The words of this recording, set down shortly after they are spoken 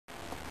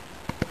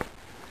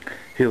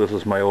Here, this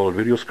is my old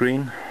video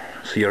screen,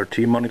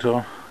 CRT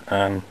monitor,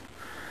 and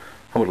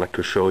I would like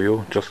to show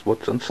you just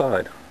what's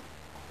inside.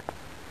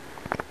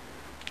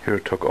 Here I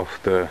took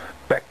off the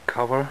back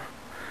cover,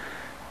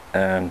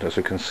 and as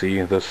you can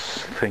see, this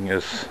thing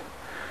is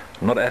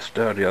not as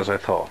dirty as I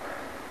thought.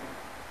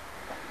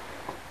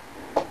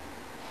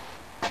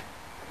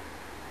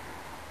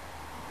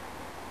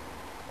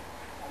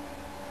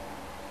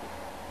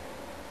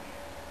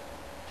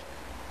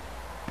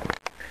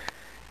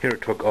 Here I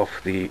took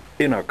off the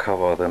inner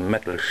cover, the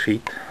metal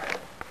sheet,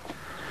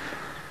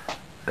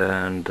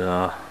 and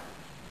there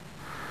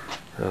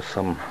are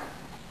some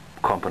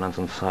components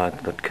inside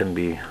that can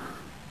be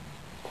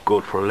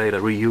good for later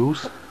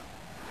reuse.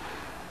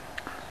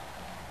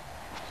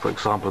 For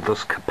example,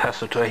 this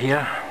capacitor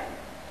here.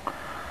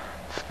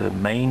 It's the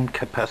main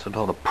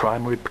capacitor, the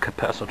primary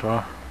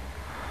capacitor,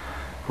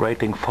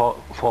 rating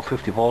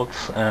 450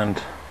 volts and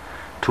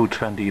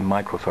 220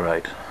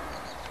 microfarad.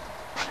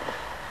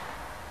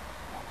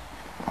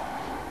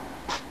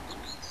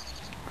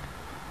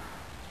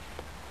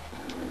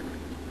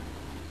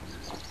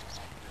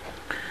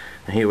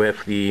 Here we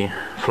have the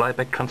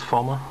flyback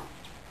transformer.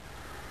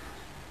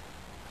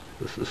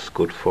 This is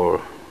good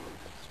for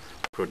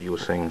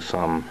producing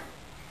some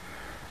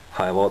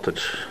high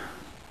voltage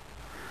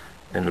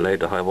in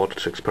later high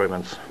voltage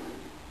experiments.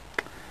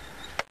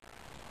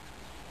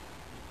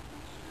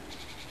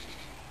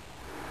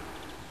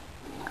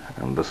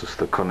 And this is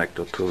the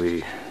connector to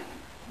the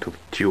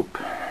tube.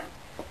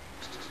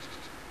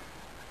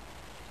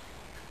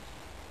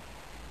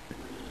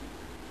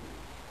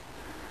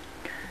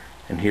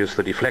 And here's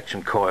the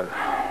deflection coil.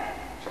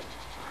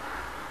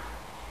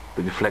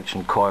 The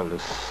deflection coil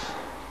is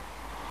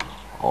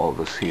all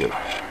this here.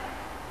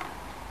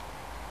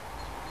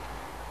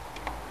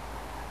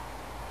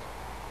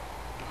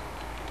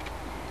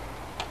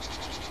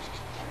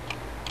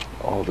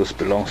 All this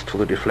belongs to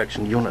the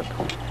deflection unit.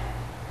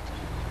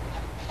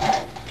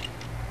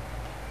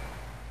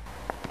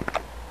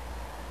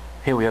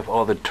 Here we have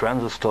all the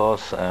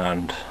transistors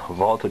and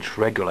voltage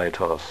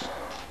regulators.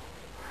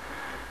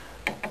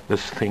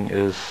 This thing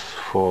is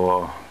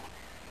for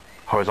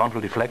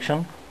horizontal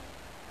deflection,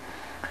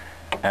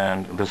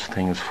 and this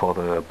thing is for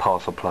the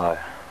power supply.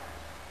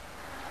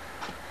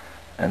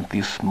 And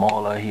these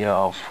smaller here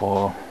are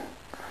for,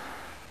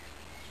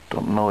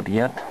 don't know it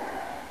yet,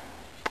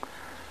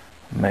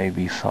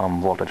 maybe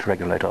some voltage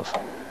regulators.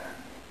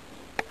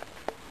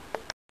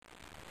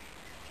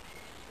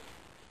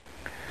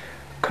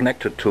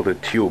 Connected to the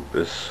tube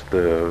is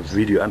the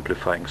video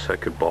amplifying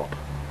circuit board,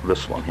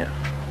 this one here.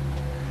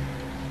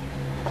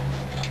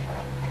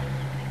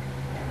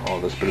 All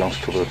this belongs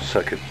to the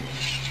circuit.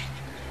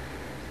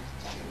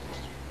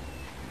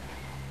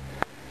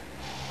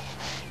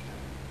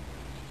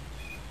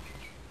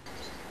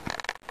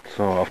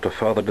 So after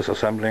further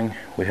disassembling,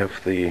 we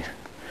have the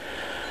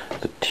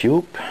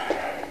tube,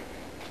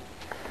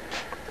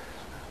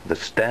 the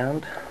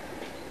stand,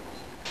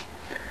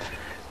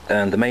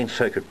 and the main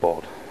circuit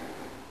board.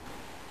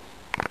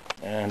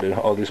 And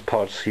all these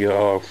parts here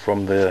are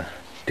from the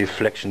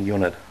deflection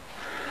unit.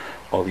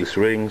 All these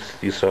rings,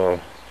 these are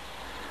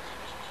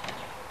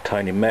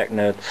tiny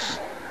magnets,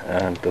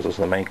 and this is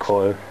the main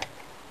coil,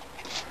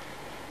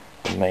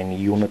 the main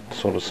unit,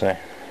 so to say.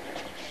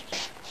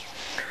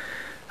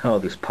 All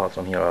these parts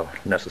on here are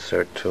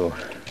necessary to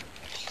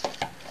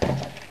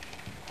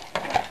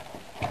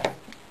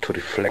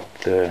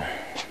deflect the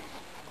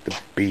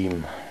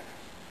beam.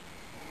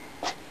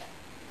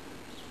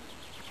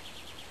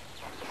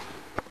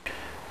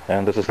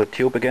 And this is the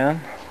tube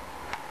again,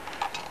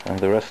 and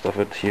the rest of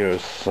it here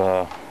is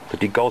the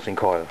degaussing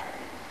coil.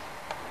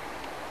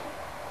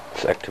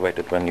 It's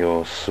activated when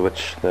you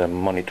switch the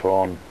monitor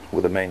on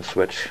with the main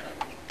switch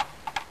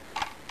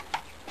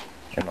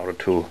in order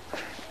to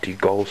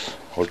degauss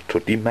or to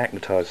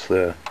demagnetize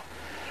the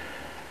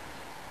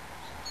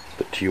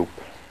tube.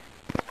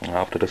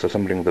 After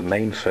disassembling the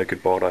main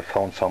circuit board, I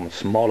found some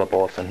smaller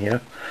boards in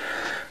here.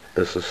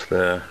 This is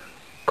the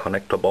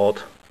connector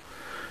board,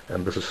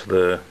 and this is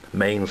the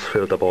mains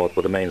filter board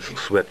with the mains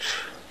switch.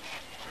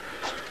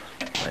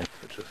 Main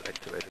switch is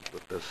activated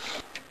with this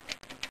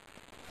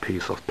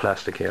piece of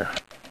plastic here.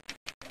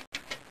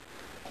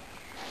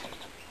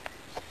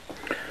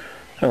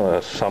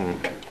 Some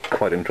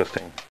quite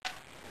interesting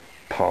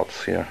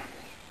parts here.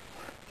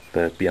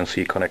 The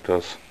BNC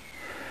connectors,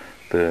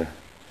 the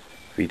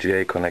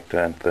VGA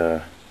connector, and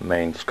the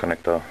mains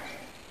connector.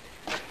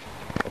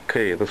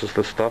 Okay, this is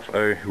the stuff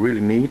I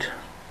really need.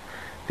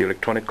 The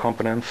electronic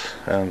components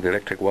and the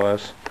electric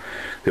wires.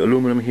 The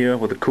aluminum here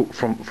with the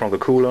from the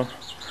cooler.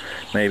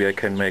 Maybe I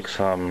can make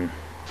some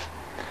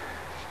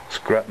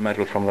scrap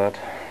metal from that,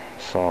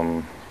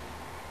 some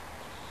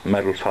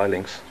metal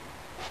filings.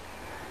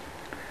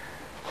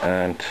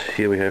 And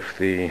here we have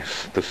the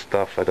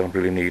stuff I don't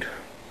really need.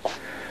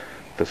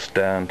 The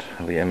stand,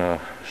 the inner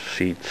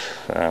sheets,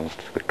 and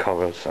the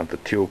covers, and the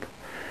tube.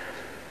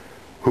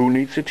 Who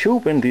needs a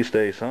tube in these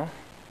days, huh?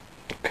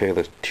 Okay,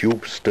 the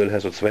tube still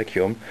has its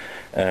vacuum,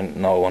 and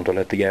now I want to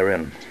let the air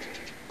in.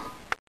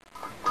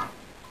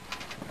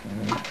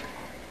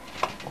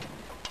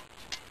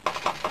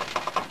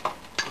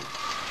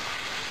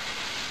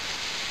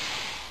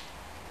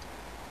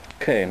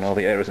 Okay, now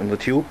the air is in the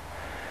tube,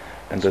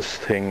 and this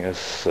thing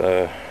is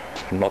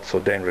not so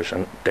dangerous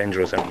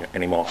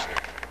anymore.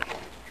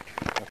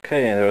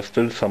 Okay, there are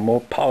still some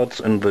more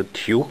parts in the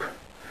tube.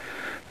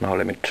 Now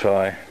let me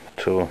try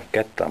to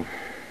get them.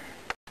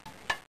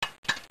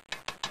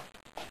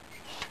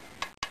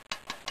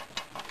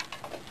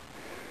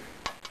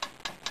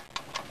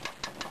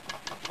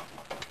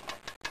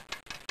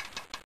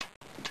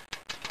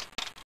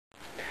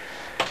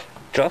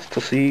 Just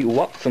to see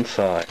what's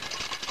inside.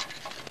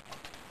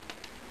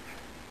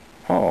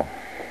 Oh.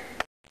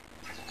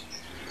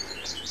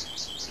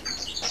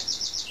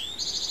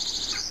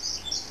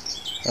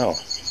 Oh.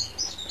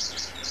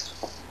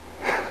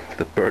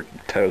 The bird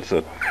tells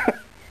it.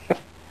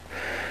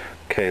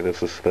 Okay,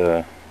 this is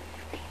the...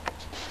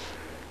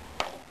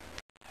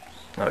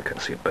 Now I can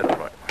see it better,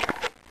 right?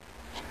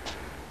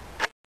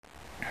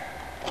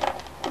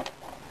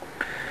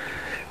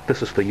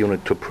 This is the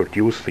unit to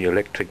produce the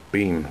electric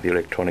beam, the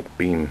electronic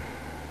beam.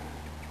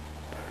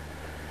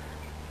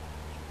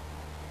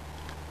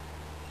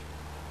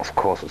 Of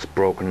course it's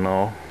broken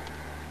now.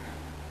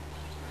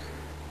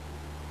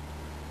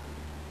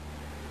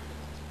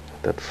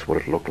 That's what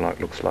it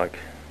looks like.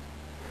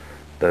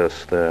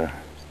 There's the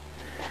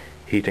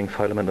heating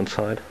filament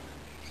inside.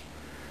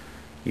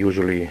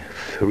 Usually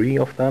 3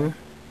 of them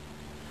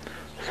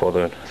for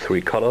the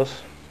 3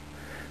 colors,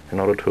 in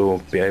order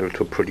to be able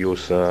to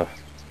produce a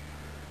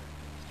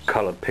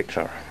colored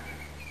picture.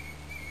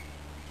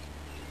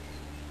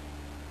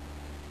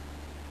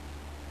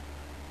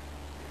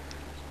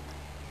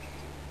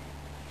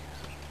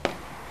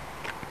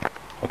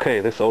 Okay,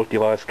 this old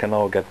device can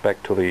now get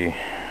back to the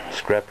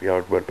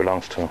scrapyard where it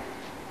belongs to.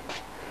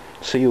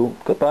 See you,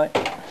 goodbye.